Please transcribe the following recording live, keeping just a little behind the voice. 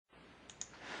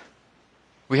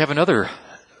We have another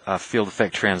field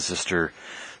effect transistor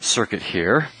circuit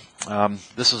here.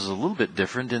 This is a little bit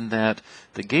different in that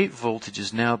the gate voltage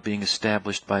is now being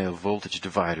established by a voltage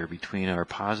divider between our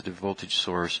positive voltage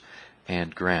source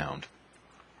and ground.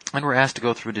 And we're asked to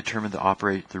go through and determine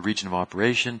the region of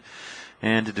operation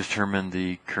and to determine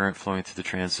the current flowing through the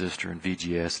transistor and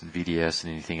VGS and VDS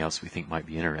and anything else we think might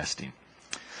be interesting.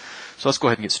 So let's go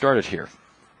ahead and get started here.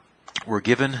 We're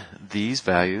given these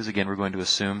values. Again, we're going to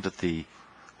assume that the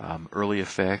early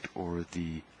effect or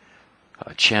the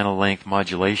channel length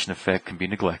modulation effect can be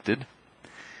neglected.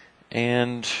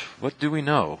 And what do we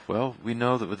know? Well, we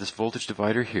know that with this voltage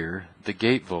divider here, the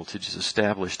gate voltage is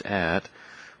established at,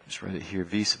 just write it here,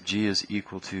 V sub G is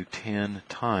equal to 10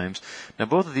 times. Now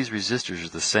both of these resistors are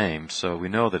the same, so we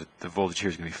know that the voltage here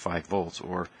is going to be 5 volts,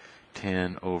 or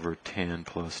 10 over 10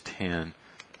 plus 10.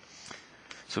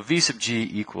 So V sub G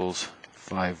equals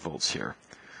 5 volts here.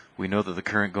 We know that the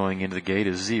current going into the gate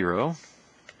is 0.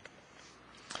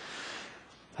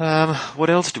 What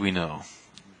else do we know?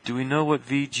 Do we know what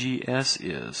VGS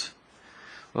is?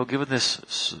 Well, given the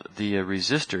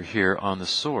resistor here on the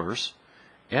source,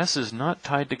 S is not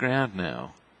tied to ground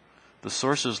now. The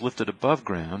source is lifted above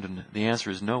ground, and the answer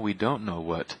is no, we don't know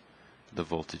what the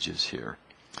voltage is here.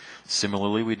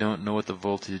 Similarly, we don't know what the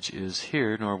voltage is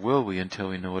here, nor will we until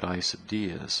we know what I sub D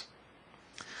is.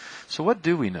 So what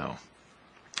do we know?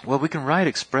 Well, we can write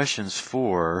expressions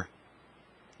for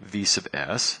V sub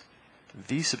S.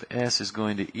 V sub S is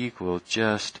going to equal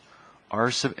just R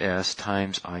sub S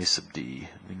times I sub D.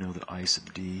 We know that I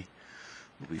sub D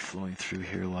will be flowing through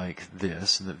here like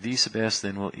this, and that V sub S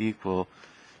then will equal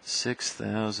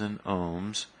 6,000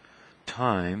 ohms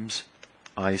times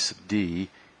I sub D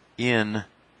in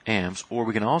amps. Or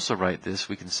we can also write this,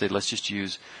 we can say, let's just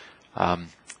use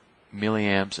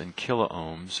milliamps and kilo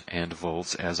ohms and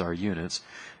volts as our units,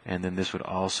 and then this would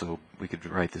also, we could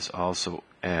write this also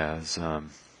as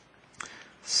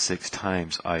 6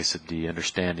 times I sub D,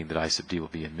 understanding that I sub D will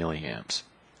be in milliamps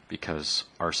because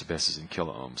R sub S is in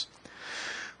kilo ohms.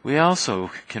 We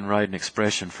also can write an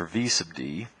expression for V sub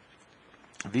D.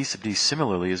 V sub D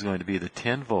similarly is going to be the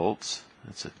 10 volts,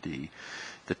 that's a D,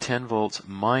 the 10 volts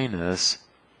minus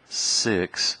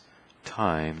 6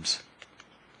 times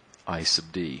I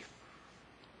sub D.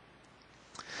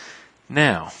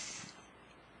 Now,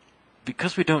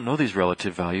 because we don't know these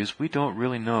relative values, we don't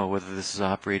really know whether this is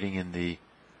operating in the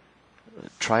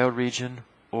triode region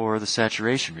or the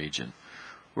saturation region.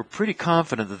 We're pretty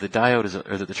confident that the diode is,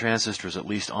 or that the transistor is at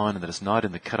least on and that it's not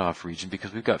in the cutoff region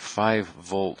because we've got 5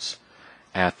 volts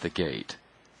at the gate.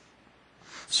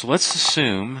 So let's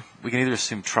assume, we can either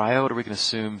assume triode or we can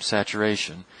assume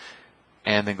saturation,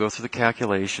 and then go through the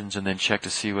calculations and then check to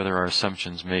see whether our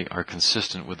assumptions are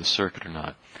consistent with the circuit or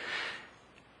not.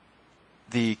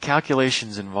 The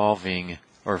calculations involving,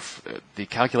 or the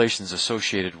calculations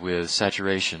associated with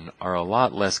saturation are a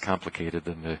lot less complicated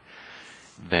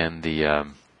than the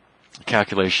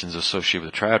calculations associated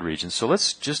with the triode region. So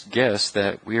let's just guess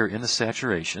that we are in the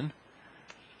saturation.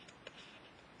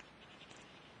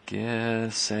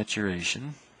 Guess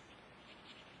saturation.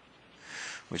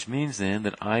 Which means then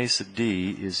that I sub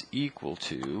D is equal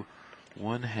to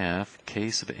 1/2 K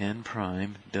sub n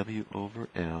prime W over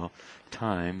L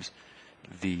times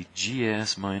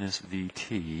VGS minus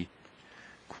VT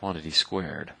quantity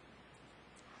squared.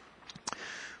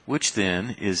 Which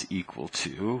then is equal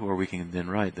to, or we can then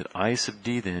write that I sub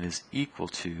D then is equal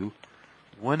to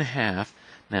 1/2,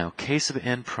 now K sub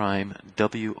n prime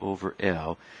W over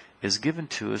L is given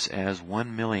to us as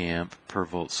 1 milliamp per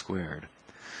volt squared.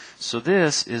 So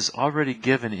this is already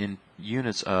given in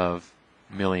units of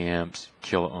milliamps,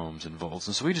 kilo ohms, and volts.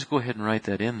 And so we just go ahead and write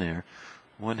that in there.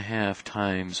 1/2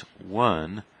 times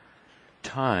 1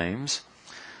 times,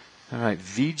 all right,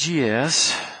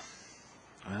 VGS.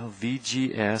 Well,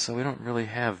 VGS, we don't really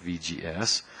have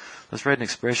VGS. Let's write an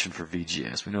expression for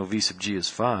VGS. We know V sub G is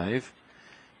 5.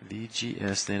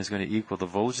 VGS then is going to equal the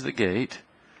voltage of the gate,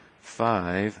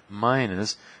 5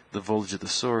 minus the voltage of the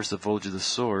source. The voltage of the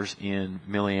source in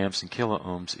milliamps and kilo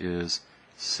ohms is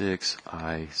 6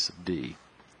 I sub D.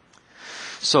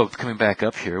 So coming back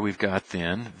up here, we've got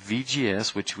then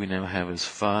VGS, which we now have as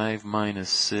 5 minus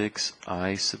 6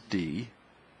 I sub D,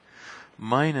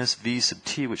 minus V sub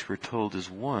T, which we're told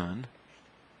is 1,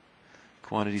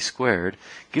 quantity squared,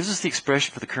 gives us the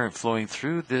expression for the current flowing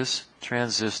through this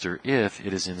transistor if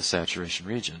it is in the saturation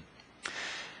region.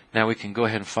 Now we can go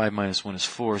ahead and 5 minus 1 is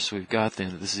 4, so we've got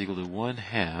then that this is equal to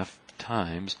 1/2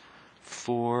 times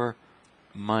 4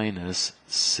 minus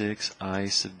 6 I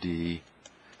sub D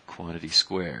quantity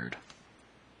squared.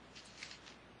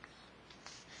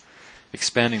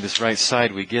 Expanding this right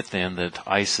side, we get then that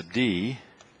I sub D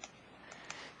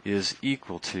is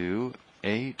equal to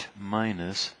 8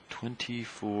 minus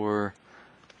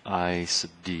 24I sub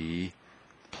d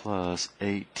plus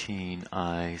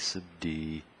 18I sub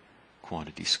d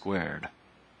quantity squared.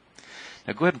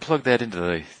 Now go ahead and plug that into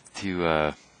the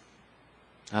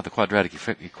quadratic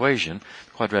equation,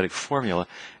 the quadratic formula,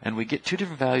 and we get two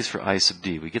different values for I sub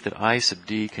d. We get that I sub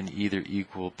d can either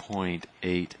equal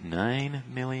 0.89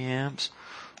 milliamps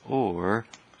or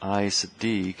I sub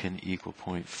d can equal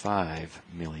 0.5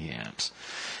 milliamps.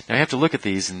 Now I have to look at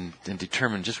these and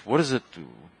determine just what is it,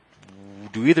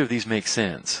 do either of these make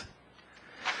sense?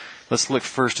 Let's look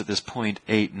first at this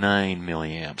 0.89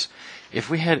 milliamps. If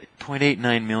we had 0.89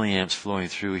 milliamps flowing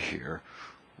through here,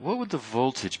 what would the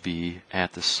voltage be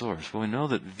at the source? Well, we know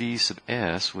that V sub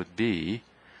S would be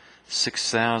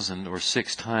 6,000 or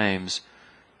 6 times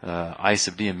I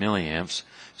sub d in milliamps.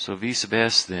 So V sub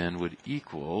S then would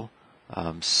equal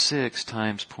 6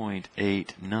 times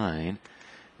 0.89.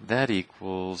 That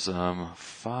equals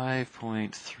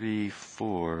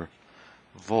 5.34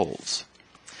 volts.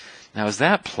 Now, is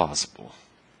that plausible?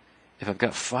 If I've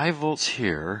got 5 volts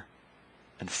here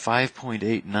and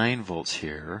 5.89 volts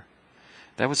here,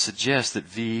 that would suggest that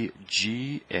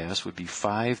VGS would be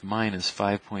 5 minus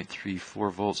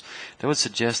 5.34 volts. That would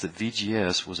suggest that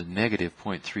VGS was a negative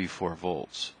 0.34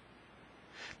 volts.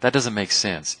 That doesn't make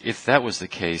sense. If that was the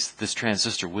case, this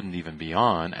transistor wouldn't even be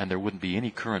on, and there wouldn't be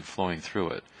any current flowing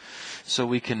through it. So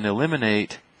we can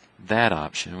eliminate that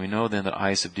option. We know then that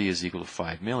I sub d is equal to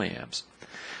 5 milliamps.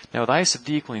 Now with I sub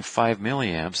d equaling 5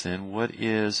 milliamps, then what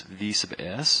is V sub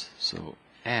S? So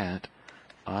at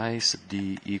I sub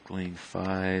d equaling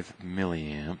 5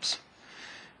 milliamps,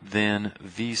 then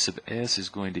V sub S is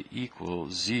going to equal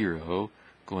 0,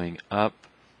 going up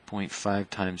 0.5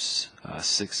 times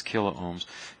 6 kilo ohms.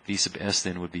 V sub S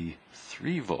then would be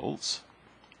 3 volts.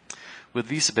 With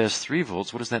V sub S 3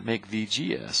 volts, what does that make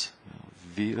VGS?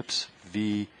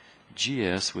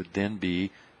 VGS would then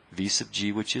be V sub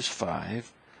G, which is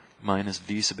 5, minus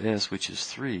V sub S, which is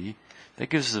 3. That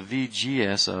gives us a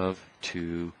VGS of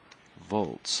 2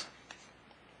 volts.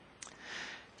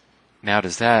 Now,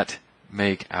 does that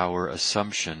make our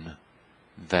assumption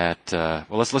that, well,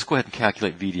 let's go ahead and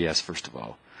calculate VDS first of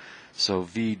all. So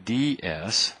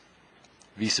VDS,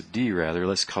 V sub D rather,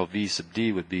 let's call V sub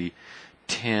D would be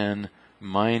 10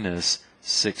 minus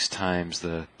 6 times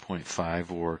the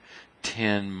 0.5, or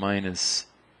 10 minus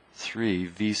 3.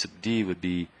 V sub D would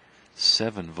be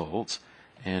 7 volts,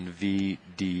 and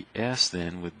VDS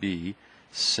then would be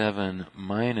 7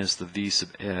 minus the V sub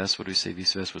S. What do we say V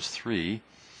sub S was 3?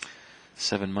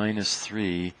 7 minus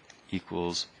 3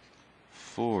 equals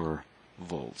 4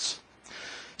 volts.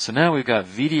 So now we've got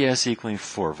VDS equaling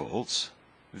 4 volts,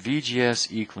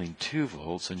 VGS equaling 2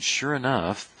 volts, and sure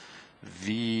enough,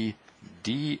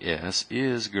 VDS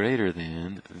is greater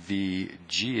than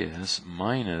VGS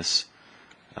minus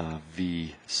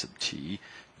V sub T.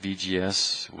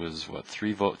 VGS was what,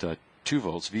 2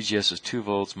 volts. VGS is 2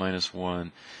 volts minus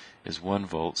 1 is 1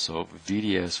 volt. So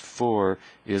VDS 4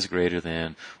 is greater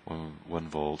than 1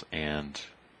 volt, and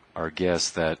our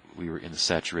guess that we were in the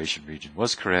saturation region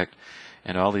was correct,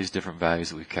 and all these different values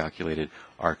that we've calculated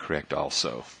are correct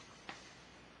also.